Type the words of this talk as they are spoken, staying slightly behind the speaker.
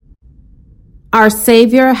Our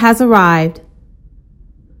Savior has arrived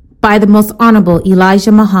by the Most Honorable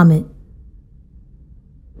Elijah Muhammad.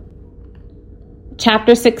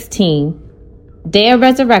 Chapter 16. Day of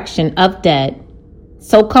Resurrection of Dead.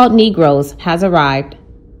 So-called Negroes has arrived.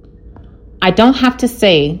 I don't have to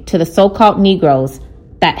say to the so-called Negroes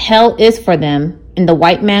that hell is for them in the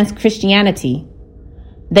white man's Christianity.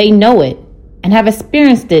 They know it and have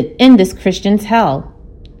experienced it in this Christian's hell.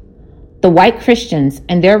 The white Christians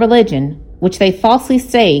and their religion, which they falsely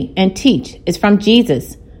say and teach is from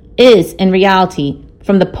Jesus, is in reality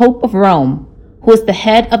from the Pope of Rome, who is the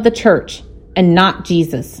head of the church and not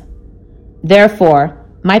Jesus. Therefore,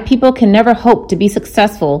 my people can never hope to be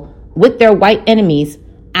successful with their white enemies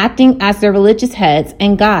acting as their religious heads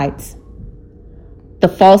and guides. The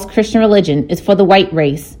false Christian religion is for the white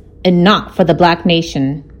race and not for the black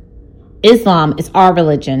nation. Islam is our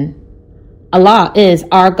religion. Allah is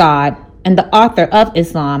our God and the author of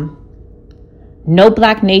Islam. No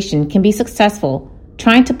black nation can be successful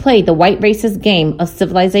trying to play the white race's game of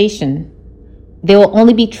civilization. They will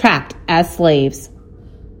only be tracked as slaves.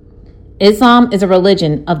 Islam is a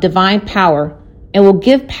religion of divine power and will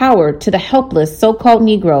give power to the helpless so-called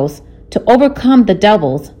Negroes to overcome the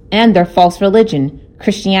devils and their false religion,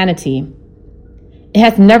 Christianity. It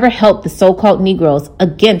has never helped the so-called Negroes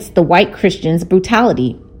against the white Christians'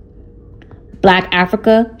 brutality. Black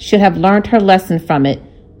Africa should have learned her lesson from it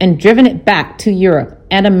and driven it back to Europe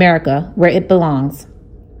and America where it belongs.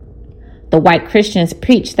 The white Christians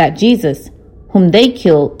preach that Jesus, whom they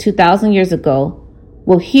killed 2,000 years ago,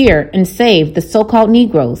 will hear and save the so-called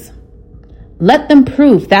Negroes. Let them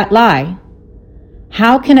prove that lie.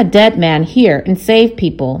 How can a dead man hear and save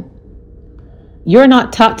people? You're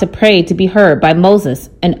not taught to pray to be heard by Moses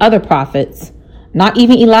and other prophets, not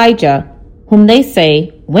even Elijah, whom they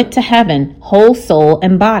say went to heaven whole soul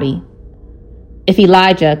and body. If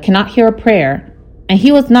Elijah cannot hear a prayer, and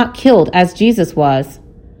he was not killed as Jesus was,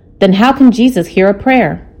 then how can Jesus hear a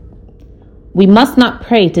prayer? We must not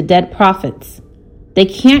pray to dead prophets. They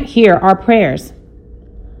can't hear our prayers.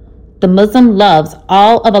 The Muslim loves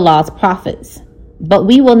all of Allah's prophets, but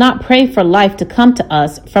we will not pray for life to come to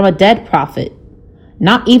us from a dead prophet,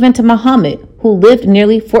 not even to Muhammad, who lived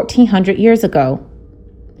nearly 1400 years ago.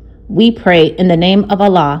 We pray in the name of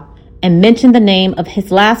Allah and mention the name of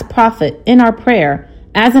his last prophet in our prayer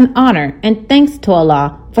as an honor and thanks to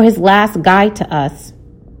Allah for his last guide to us.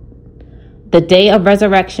 The day of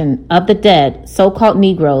resurrection of the dead, so-called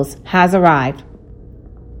Negroes, has arrived.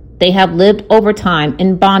 They have lived over time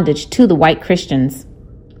in bondage to the white Christians.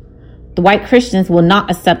 The white Christians will not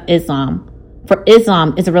accept Islam, for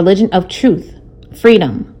Islam is a religion of truth,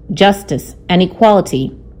 freedom, justice, and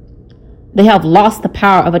equality. They have lost the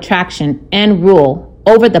power of attraction and rule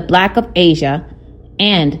over the black of Asia,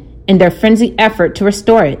 and in their frenzied effort to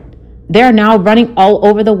restore it, they are now running all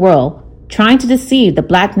over the world, trying to deceive the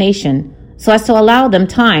black nation so as to allow them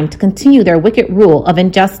time to continue their wicked rule of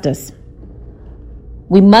injustice.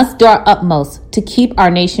 We must do our utmost to keep our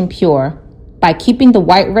nation pure by keeping the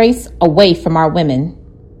white race away from our women.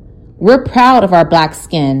 We're proud of our black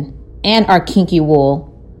skin and our kinky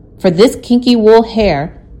wool, for this kinky wool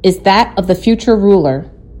hair is that of the future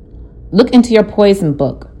ruler. Look into your poison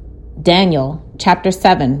book, Daniel chapter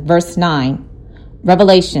 7, verse 9,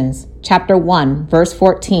 Revelations chapter 1, verse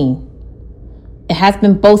 14. It has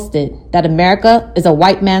been boasted that America is a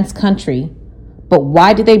white man's country, but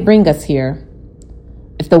why did they bring us here?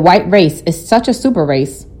 If the white race is such a super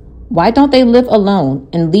race, why don't they live alone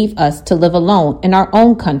and leave us to live alone in our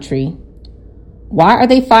own country? Why are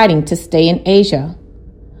they fighting to stay in Asia?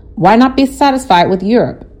 Why not be satisfied with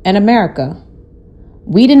Europe and America?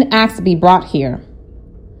 We didn't ask to be brought here.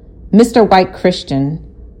 Mr. White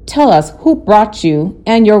Christian, tell us who brought you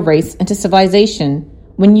and your race into civilization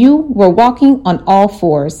when you were walking on all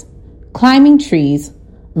fours, climbing trees,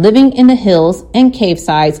 living in the hills and cave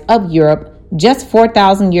sides of Europe just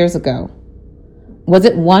 4,000 years ago. Was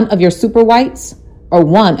it one of your super whites or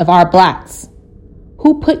one of our blacks?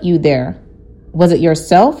 Who put you there? Was it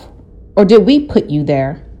yourself or did we put you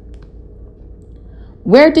there?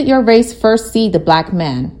 Where did your race first see the black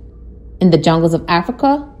man? In the jungles of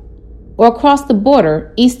Africa? Or across the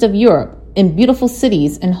border east of Europe in beautiful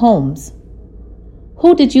cities and homes?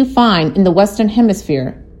 Who did you find in the Western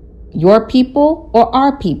Hemisphere? Your people or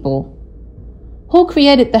our people? Who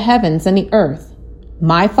created the heavens and the earth?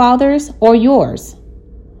 My fathers or yours?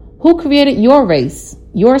 Who created your race,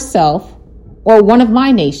 yourself, or one of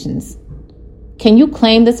my nations? Can you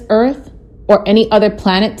claim this earth or any other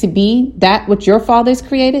planet to be that which your fathers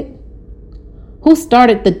created? Who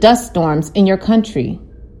started the dust storms in your country?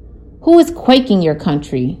 Who is quaking your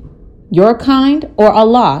country? Your kind or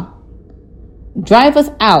Allah? Drive us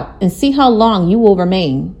out and see how long you will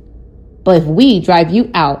remain. But if we drive you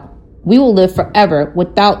out, we will live forever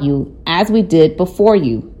without you as we did before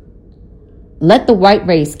you. Let the white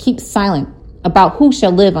race keep silent about who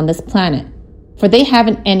shall live on this planet, for they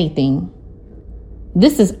haven't anything.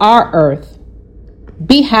 This is our earth.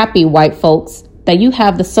 Be happy, white folks, that you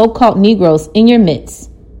have the so-called Negroes in your midst,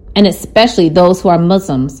 and especially those who are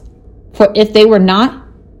Muslims, for if they were not,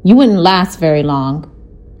 you wouldn't last very long.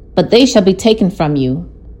 But they shall be taken from you.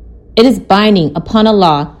 It is binding upon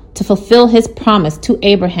Allah to fulfill his promise to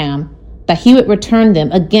Abraham that he would return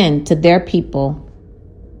them again to their people.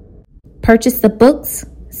 Purchase the books,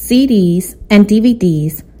 CDs, and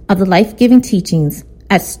DVDs of the life-giving teachings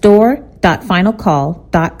at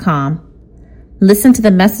store.finalcall.com. Listen to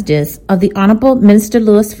the messages of the Honorable Minister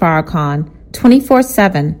Louis Farrakhan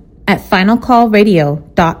 24/7 at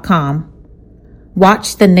finalcallradio.com.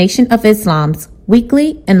 Watch the Nation of Islam's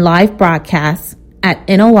weekly and live broadcasts at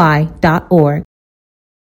NOI.org.